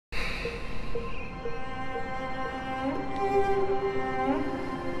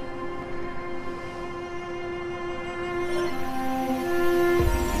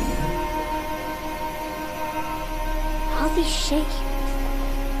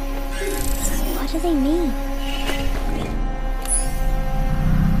What do they mean?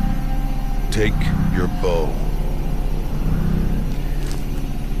 Take your bow.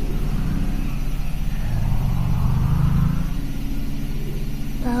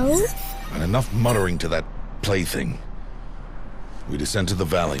 Bow? And enough muttering to that plaything. We descend to the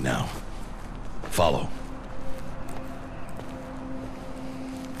valley now. Follow.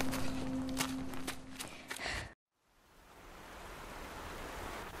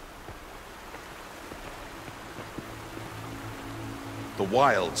 The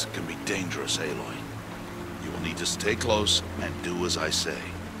wilds can be dangerous, Aloy. You will need to stay close and do as I say.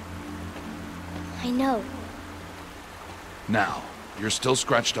 I know. Now, you're still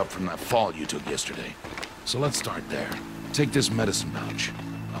scratched up from that fall you took yesterday. So let's start there. Take this medicine pouch.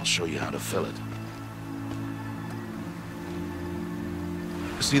 I'll show you how to fill it.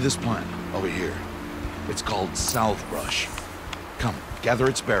 See this plant over here? It's called salve brush. Come, gather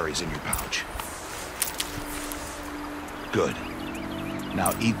its berries in your pouch. Good.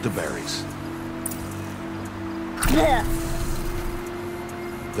 Now eat the berries. Blech.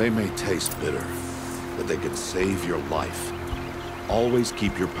 They may taste bitter, but they can save your life. Always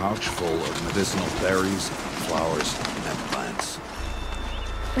keep your pouch full of medicinal berries, flowers, and plants.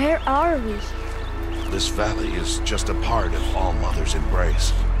 Where are we? This valley is just a part of All Mother's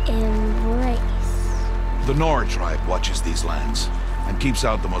embrace. Embrace. The Nora tribe watches these lands and keeps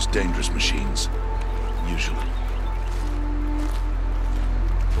out the most dangerous machines. Usually.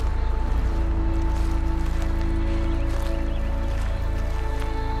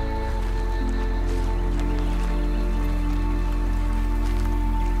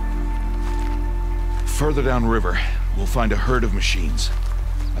 Further downriver, we'll find a herd of machines,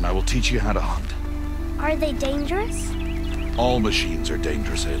 and I will teach you how to hunt. Are they dangerous? All machines are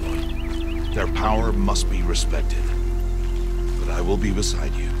dangerous, Aloy. Their power must be respected. But I will be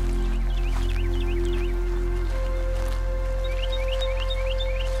beside you.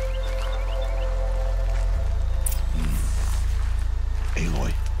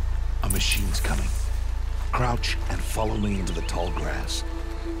 Aloy, a machine's coming. Crouch and follow me into the tall grass.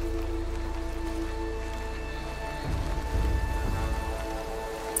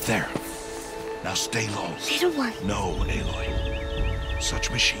 There. Now stay low. Little one. No, Aloy.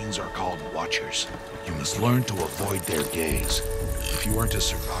 Such machines are called Watchers. You must learn to avoid their gaze. If you are to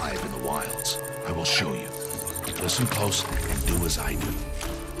survive in the wilds, I will show you. Listen close and do as I do.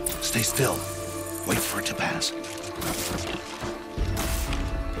 Stay still. Wait for it to pass.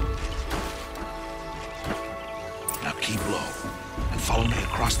 Now keep low and follow me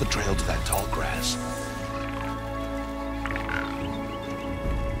across the trail to that tall grass.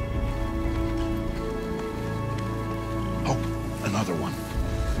 Another one.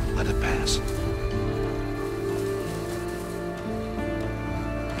 Let it pass.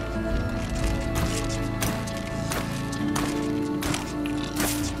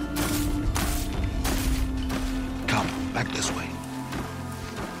 Come, back this way.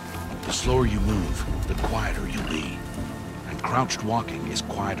 The slower you move, the quieter you'll be. And crouched walking is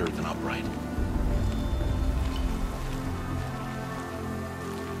quieter than upright.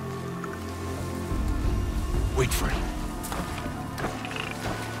 Wait for it.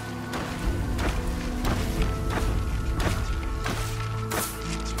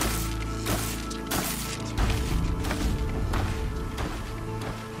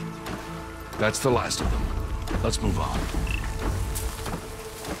 That's the last of them. Let's move on.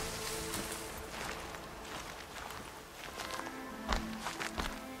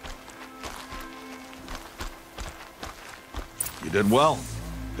 You did well.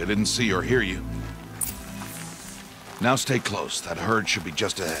 They didn't see or hear you. Now stay close. That herd should be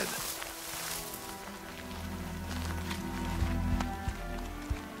just ahead.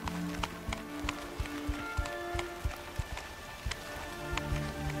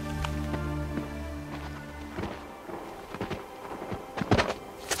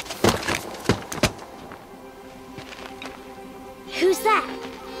 Who's that?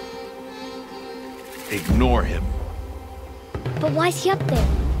 Ignore him. But why is he up there?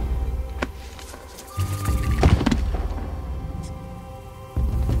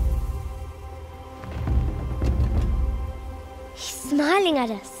 He's smiling at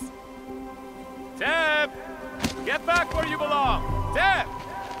us. Teb! Get back where you belong! Teb!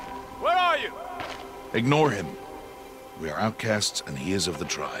 Where are you? Ignore him. We are outcasts and he is of the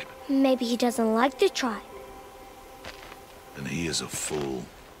tribe. Maybe he doesn't like the tribe. And he is a fool.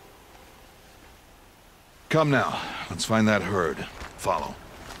 Come now, let's find that herd. Follow.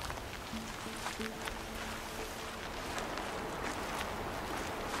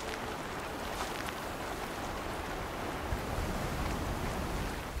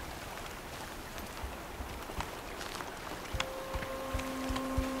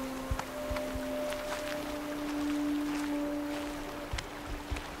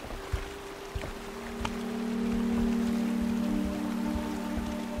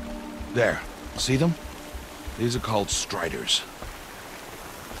 There. See them? These are called striders.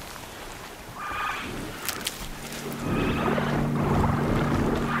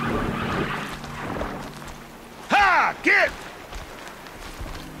 Ha! Get!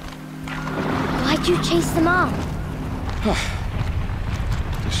 Why'd you chase them off?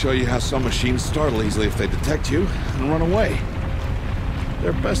 To show you how some machines startle easily if they detect you and run away.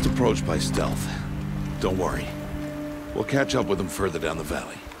 They're best approached by stealth. Don't worry. We'll catch up with them further down the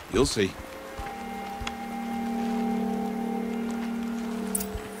valley. You'll see.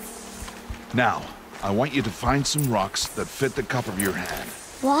 Now, I want you to find some rocks that fit the cup of your hand.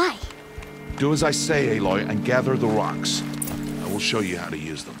 Why? Do as I say, Aloy, and gather the rocks. I will show you how to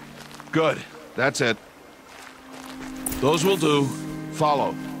use them. Good. That's it. Those will do.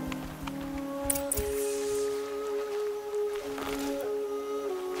 Follow.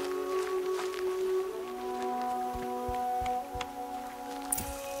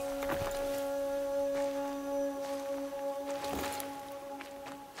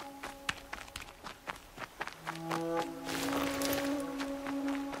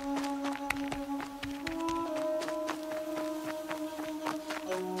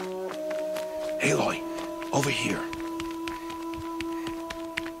 Aloy, over here.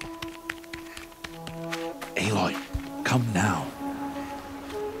 Aloy, come now.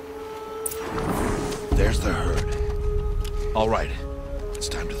 There's the herd. All right, it's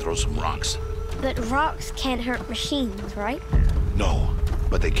time to throw some rocks. But rocks can't hurt machines, right? No,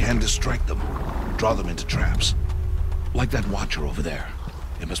 but they can distract them. Draw them into traps. Like that watcher over there.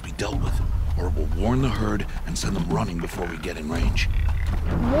 It must be dealt with, or it will warn the herd and send them running before we get in range.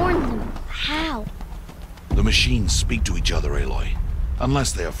 Warn them. How? The machines speak to each other, Aloy.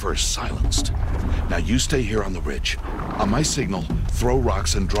 Unless they are first silenced. Now you stay here on the ridge. On my signal, throw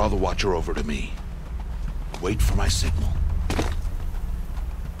rocks and draw the watcher over to me. Wait for my signal.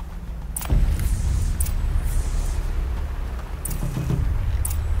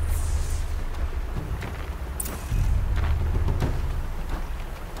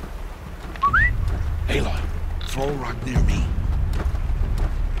 Aloy, throw a rock near me.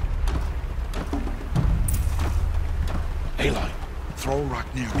 Aloy, throw a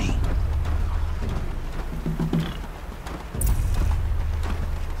rock near me.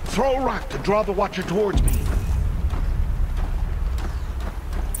 Throw a rock to draw the watcher towards me.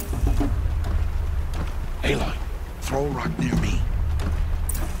 Aloy, throw a rock near me.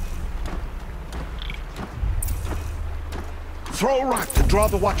 Throw a rock to draw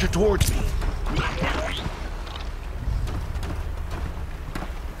the watcher towards me.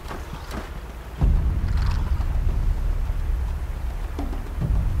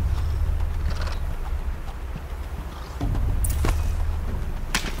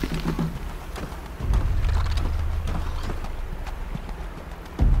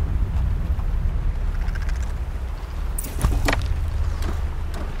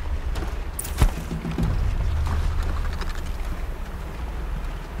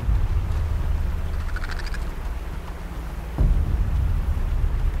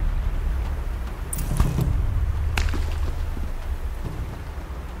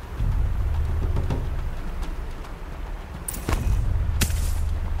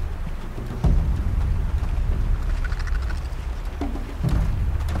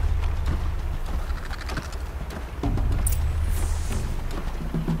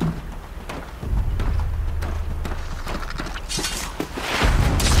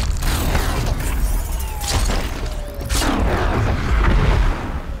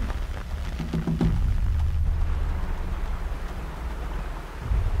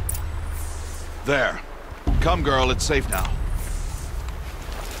 There. Come, girl, it's safe now.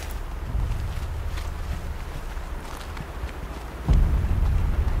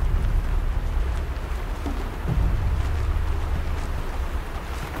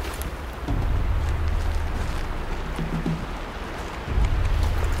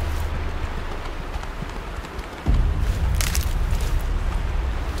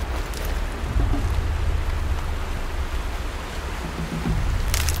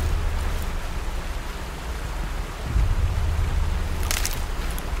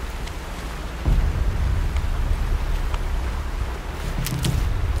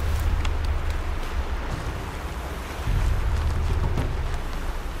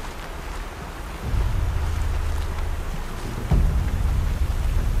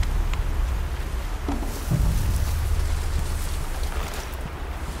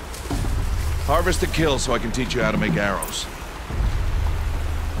 Harvest and kill so I can teach you how to make arrows.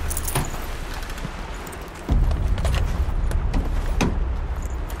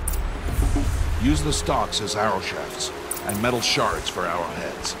 Use the stalks as arrow shafts, and metal shards for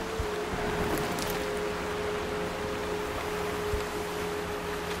arrowheads.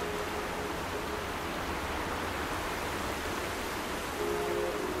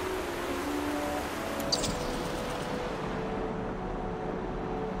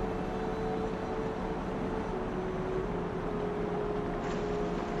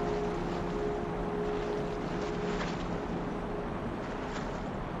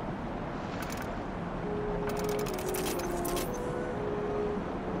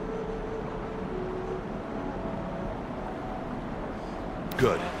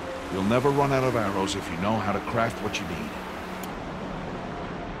 Good. You'll never run out of arrows if you know how to craft what you need.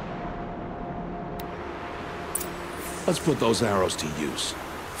 Let's put those arrows to use.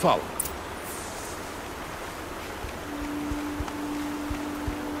 Follow.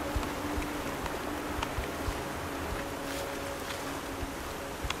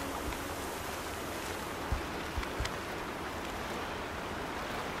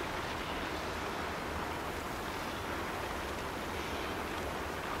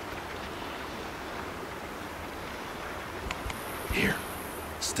 Here,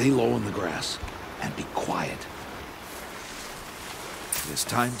 stay low in the grass and be quiet. It is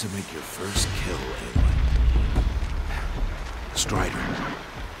time to make your first kill, Aloy. Strider,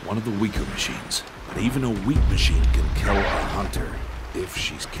 one of the weaker machines, but even a weak machine can kill a hunter if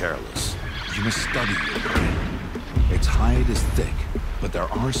she's careless. You must study your prey. Its hide is thick, but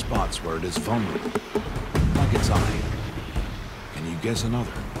there are spots where it is vulnerable, like its eye. Can you guess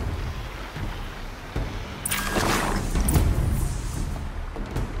another?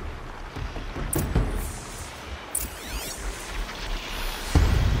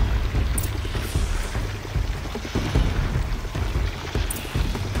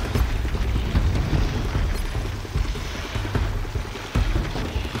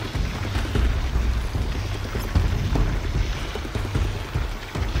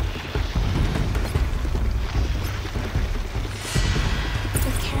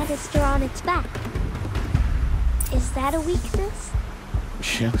 Canister on its back. Is that a weakness?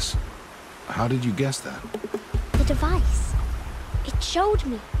 Yes. How did you guess that? The device. It showed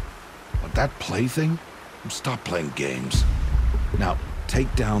me. But that plaything? Stop playing games. Now,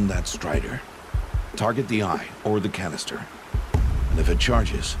 take down that Strider. Target the eye or the canister. And if it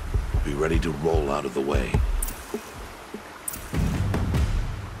charges, be ready to roll out of the way.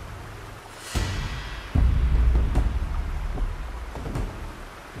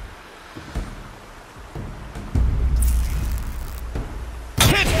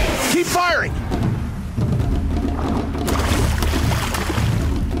 Keep firing!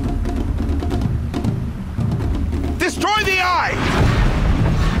 Destroy the eye!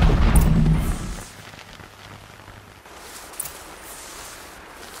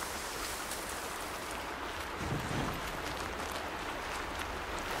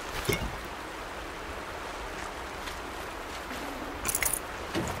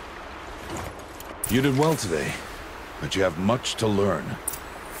 You did well today, but you have much to learn.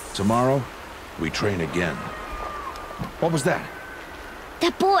 Tomorrow, we train again. What was that?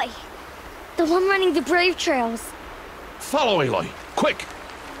 That boy! The one running the brave trails. Follow Aloy, quick!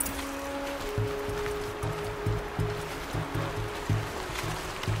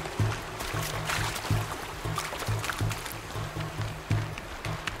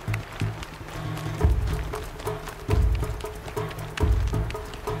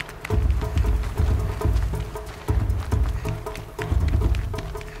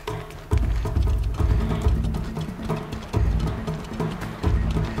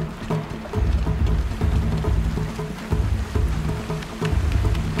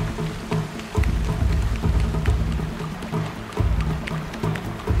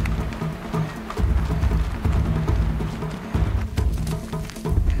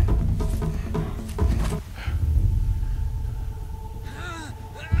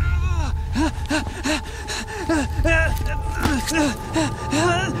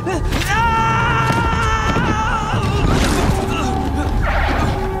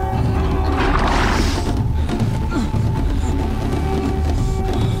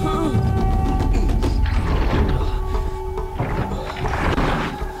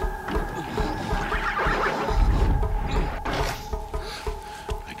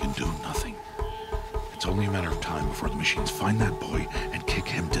 It's only a matter of time before the machines find that boy and kick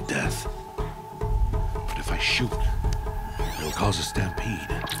him to death. But if I shoot, it'll cause a stampede,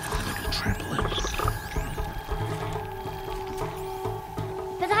 and it'll trample him.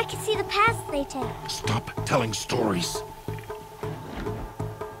 But I can see the paths they take. Stop telling stories.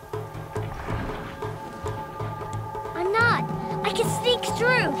 I'm not. I can sneak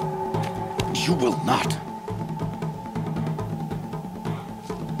through. You will not.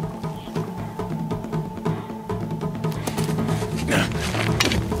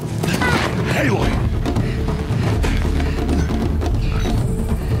 Aloy!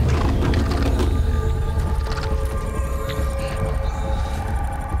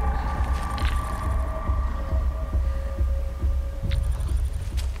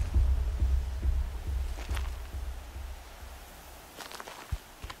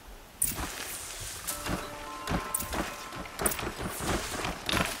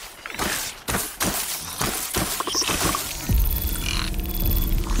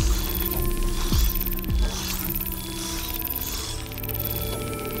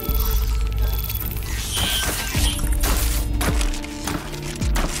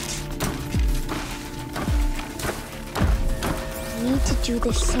 need to do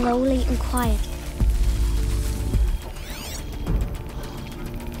this slowly and quietly.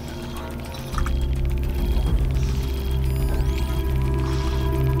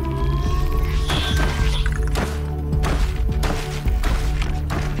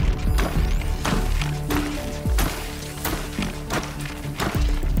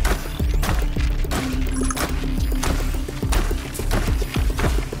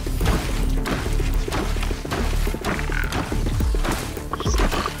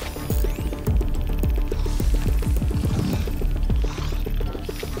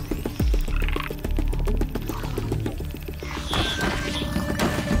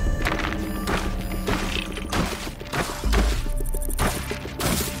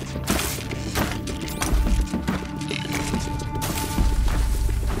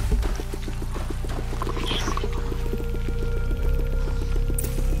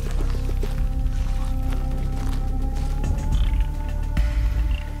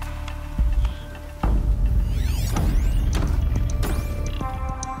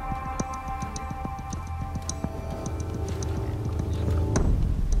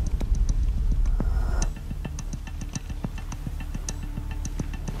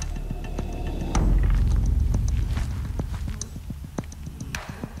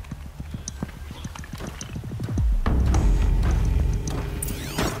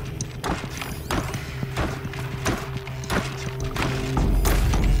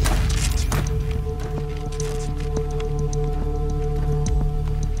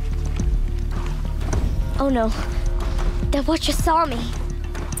 Oh no, the Watcher saw me.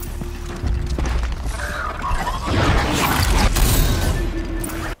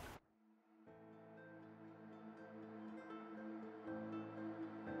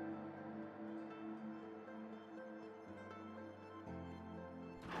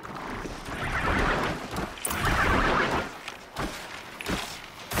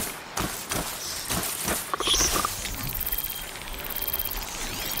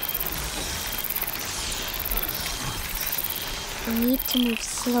 I need to move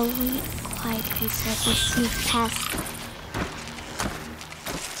slowly and quietly so I can sneak past them.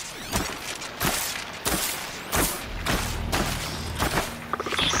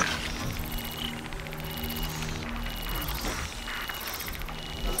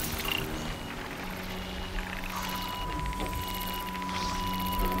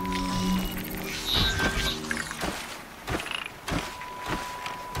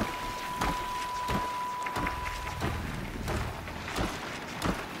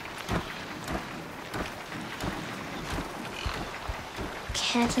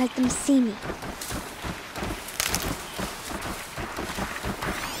 Can't let them see me.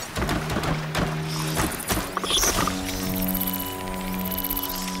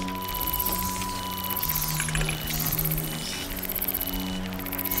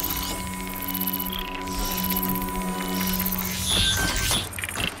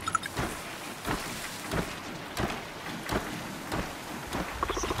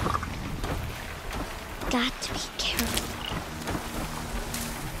 Got to be careful.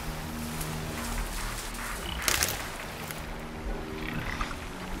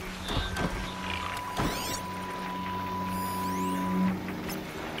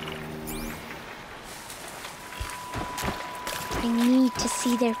 I need to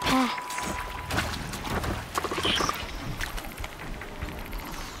see their paths.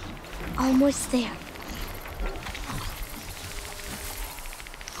 Almost there.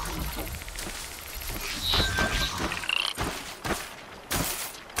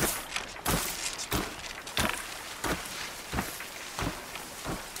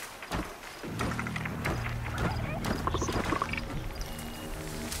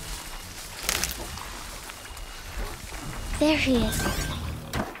 There he is.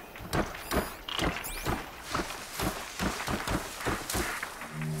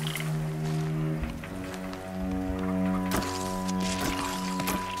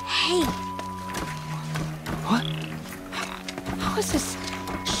 Hey! What? How is this?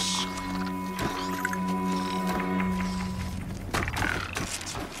 Shh.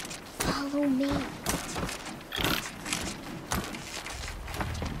 Follow me.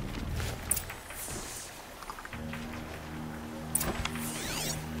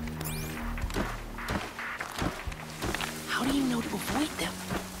 How do you know to avoid them?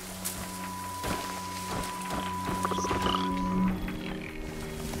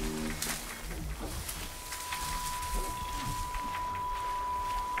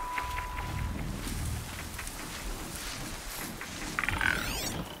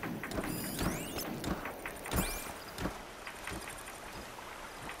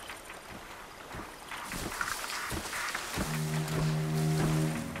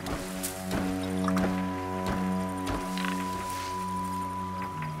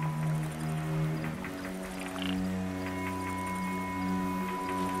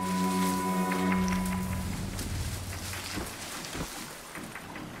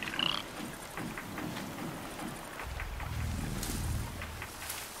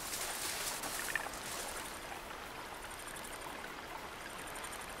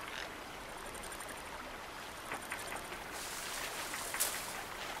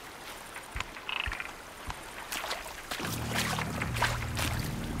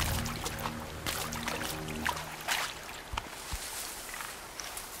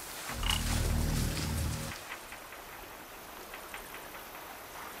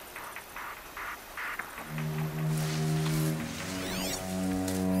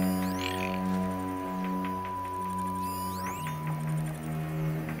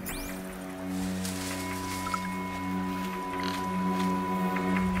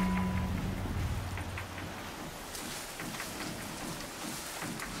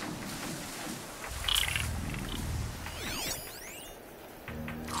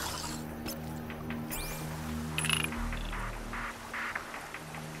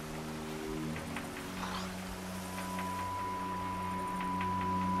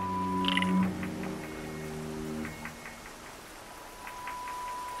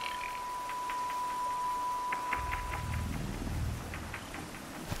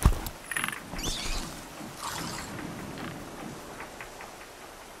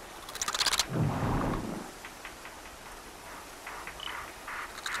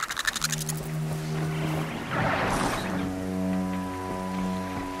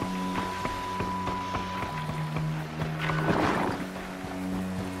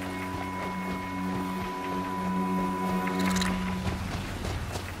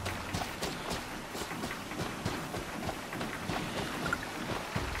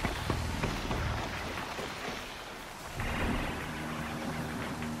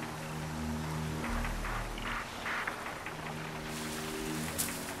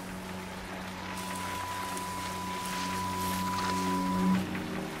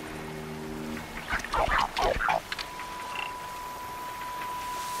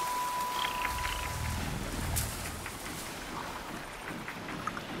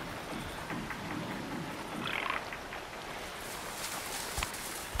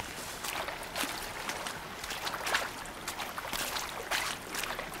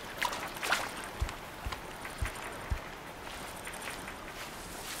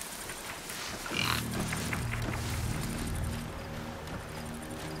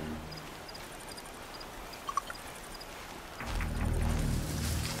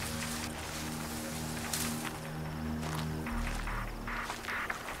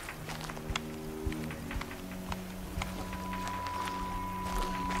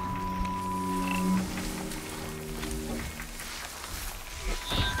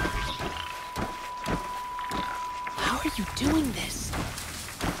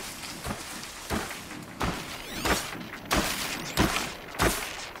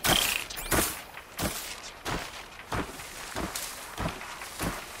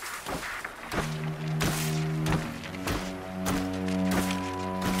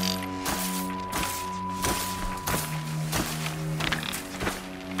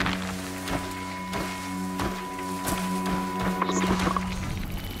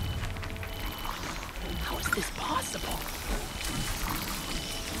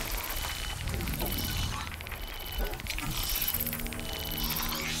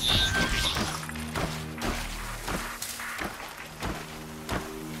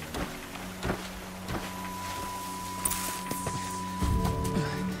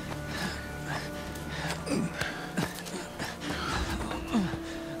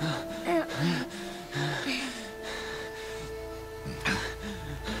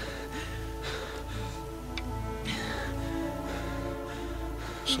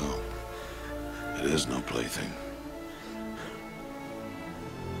 So, it is no plaything.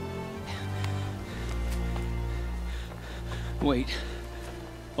 Wait.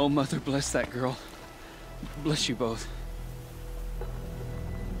 Oh, Mother, bless that girl. Bless you both.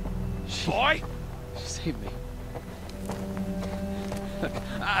 Boy! She saved me.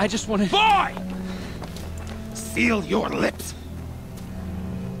 I just wanted... Boy! Seal your lips!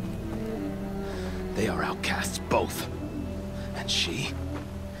 They are outcasts, both. And she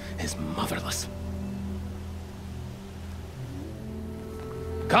is motherless.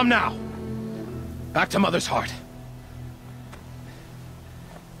 Come now! Back to Mother's heart.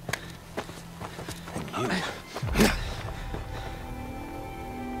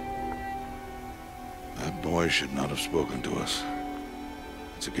 That boy should not have spoken to us.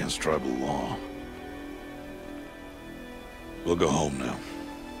 It's against tribal law. We'll go home now.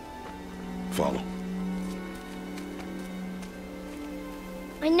 Follow.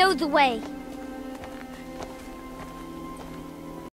 I know the way.